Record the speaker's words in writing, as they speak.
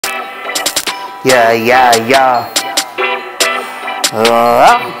Yeah, yeah, yeah.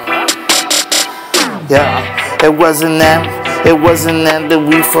 Yeah, it wasn't that the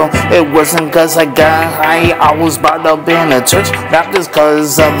reefer, it wasn't cause I got high, I was brought up in a church, not just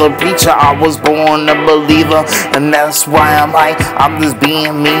cause of the preacher, I was born a believer, and that's why I'm high, I'm just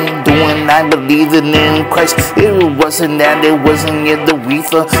being me, doing I believing in Christ, it wasn't that, it wasn't yet the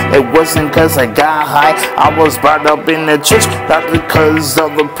reefer, it wasn't cause I got high, I was brought up in the church, not because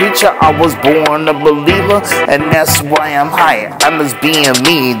of the preacher, I was born a believer, and that's why I'm high, I'm just being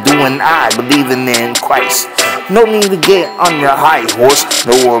me, doing I believing in Christ. No need to get on your high horse,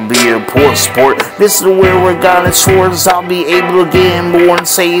 nor be a poor sport. This is where we're God is shores. I'll be able to get more and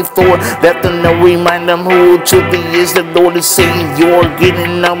save Thor. Let them know, remind them who truly is the Lord and Savior.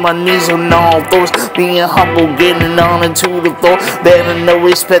 Getting on my knees on all fours, being humble, getting on into the floor. Let them know,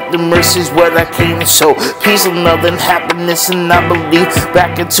 respect the mercies, what I came to show. Peace and love and happiness, and I believe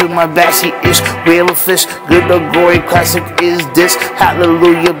back into my basket-ish. Real fish, good or glory, classic is this.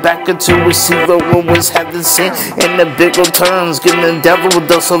 Hallelujah, back into receive the rumors have the sin. In the bigger terms, giving the devil a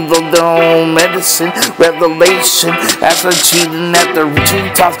dose of their own medicine. Revelation, as I'm cheating at the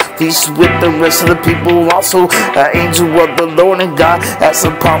treetops, feast with the rest of the people. Also, an angel of the Lord and God. As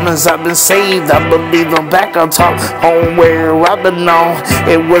a promise, I've been saved. I believe I'm back on top, home where I belong.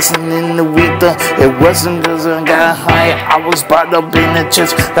 It wasn't in the ether, it wasn't because I got high. I was brought up in the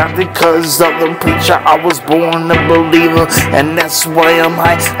church, not because of the preacher. I was born a believer, and that's why I'm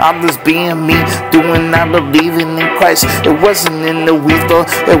high. I'm just being me, doing I believe in Christ. It wasn't in the ether,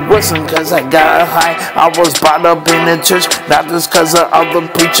 it wasn't cause I got high. I was brought up in the church, not just cause of the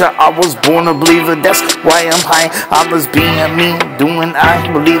preacher. I was born a believer, that's why I'm high. I'm just being me, doing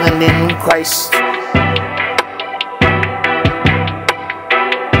I believing in Christ.